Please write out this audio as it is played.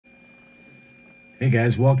Hey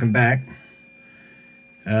guys, welcome back.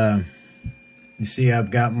 You see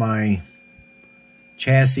I've got my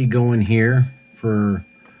chassis going here for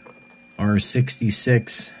our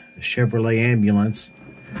 66 Chevrolet ambulance,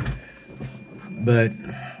 but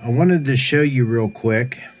I wanted to show you real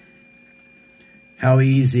quick how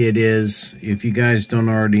easy it is, if you guys don't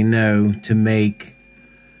already know, to make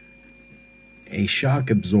a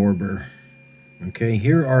shock absorber. Okay,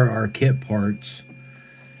 here are our kit parts.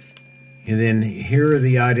 And then here are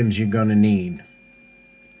the items you're going to need.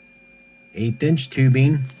 1/8"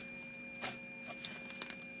 tubing,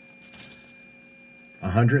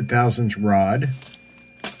 100,000 rod,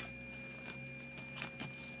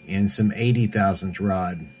 and some 80,000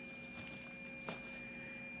 rod.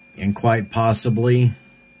 And quite possibly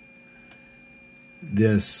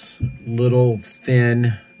this little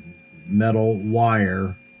thin metal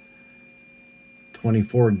wire,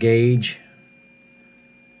 24 gauge,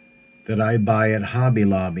 that I buy at Hobby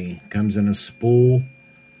Lobby. Comes in a spool.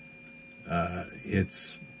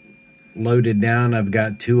 It's loaded down. I've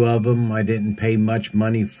got 2 of them. I didn't pay much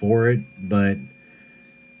money for it, but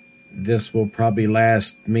this will probably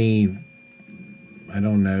last me, I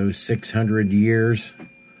don't know, 600 years.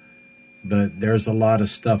 But there's a lot of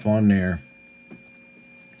stuff on there.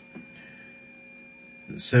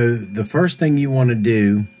 So the first thing you want to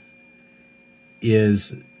do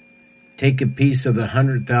is take a piece of the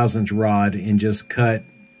 100,000 rod and just cut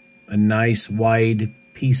a nice wide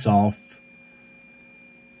piece off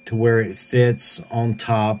to where it fits on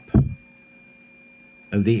top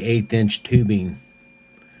of the 1/8" tubing.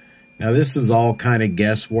 Now this is all kind of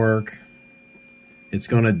guesswork. It's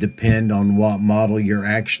going to depend on what model you're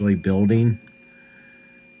actually building.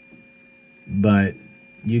 But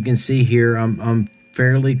you can see here I'm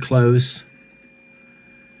fairly close.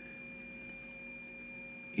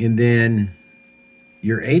 And then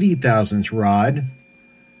your 80,000 rod,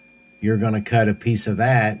 you're going to cut a piece of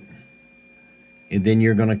that. And then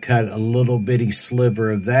you're going to cut a little bitty sliver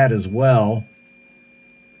of that as well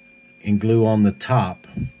and glue on the top.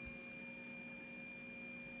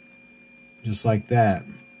 Just like that.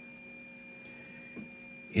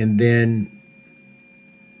 And then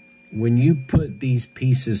when you put these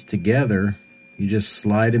pieces together, you just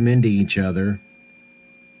slide them into each other.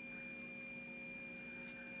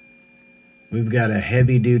 We've got a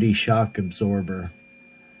heavy-duty shock absorber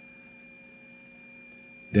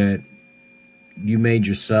that you made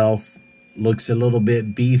yourself. Looks a little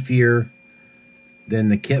bit beefier than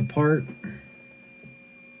the kit part.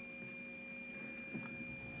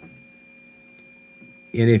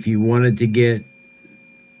 And if you wanted to get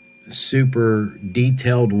super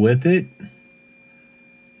detailed with it,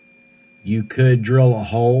 you could drill a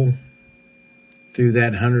hole through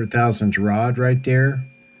that 100,000 rod right there,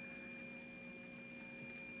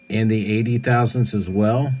 and the 80,000s as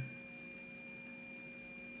well,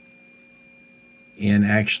 and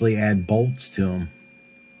actually add bolts to them.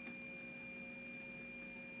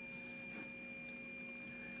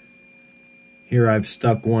 Here I've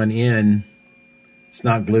stuck one in. It's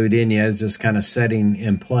not glued in yet, it's just kind of setting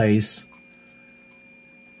in place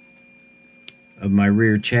of my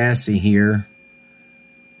rear chassis here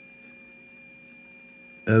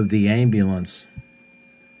of the ambulance.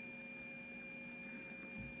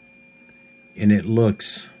 And it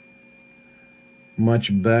looks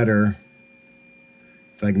much better.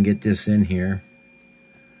 If I can get this in here,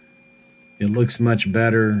 it looks much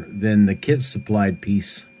better than the kit supplied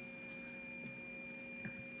piece.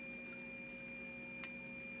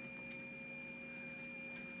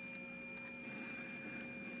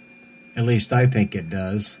 At least I think it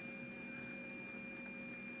does.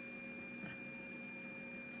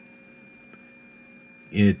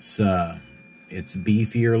 It's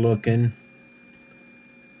beefier looking.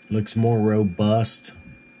 Looks more robust.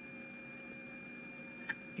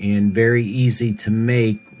 And very easy to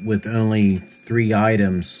make with only 3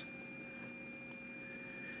 items.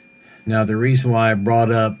 Now the reason why I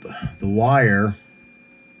brought up the wire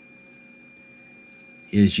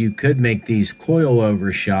is you could make these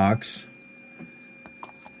coil-over shocks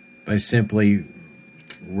by simply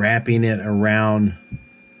wrapping it around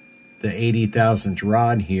the 80,000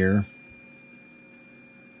 rod here.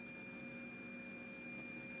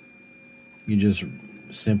 You just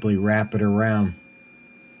simply wrap it around.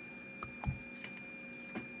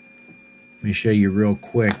 Let me show you real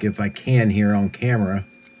quick if I can here on camera.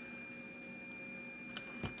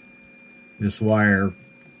 This wire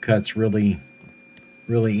cuts really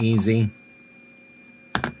easy.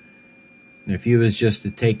 And if you was just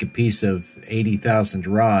to take a piece of 80,000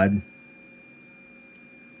 rod,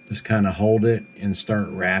 just kind of hold it and start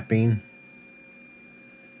wrapping,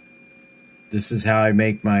 This is how I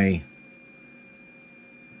make my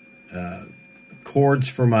cords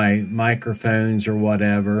for my microphones or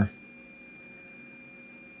whatever.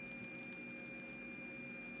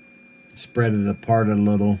 Spread it apart a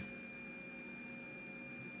little.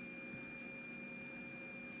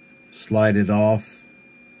 Slide it off.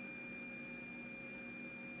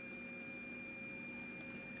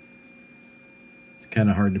 It's kind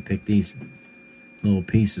of hard to pick these little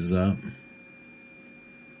pieces up.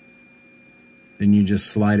 Then you just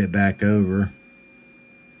slide it back over.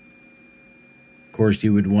 Of course,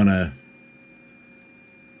 you would want to,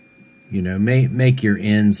 you know, make your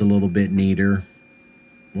ends a little bit neater,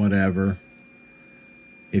 whatever,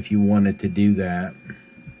 if you wanted to do that.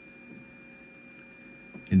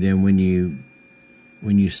 And then when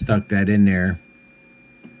you stuck that in there,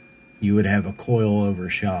 you would have a coil over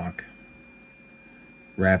shock.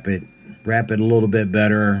 Wrap it a little bit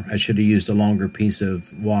better. I should have used a longer piece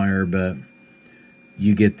of wire, but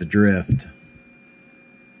you get the drift.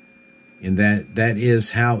 And that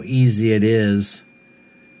is how easy it is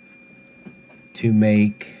to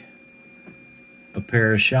make a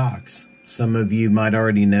pair of shocks. Some of you might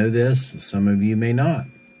already know this, some of you may not.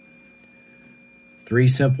 3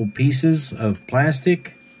 simple pieces of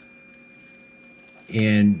plastic,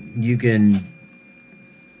 and you can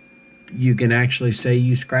actually say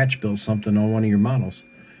you scratch built something on one of your models.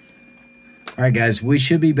 All right, guys, we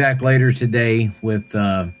should be back later today with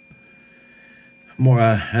another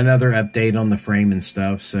update on the frame and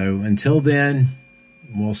stuff. So until then,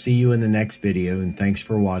 we'll see you in the next video, and thanks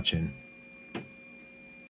for watching.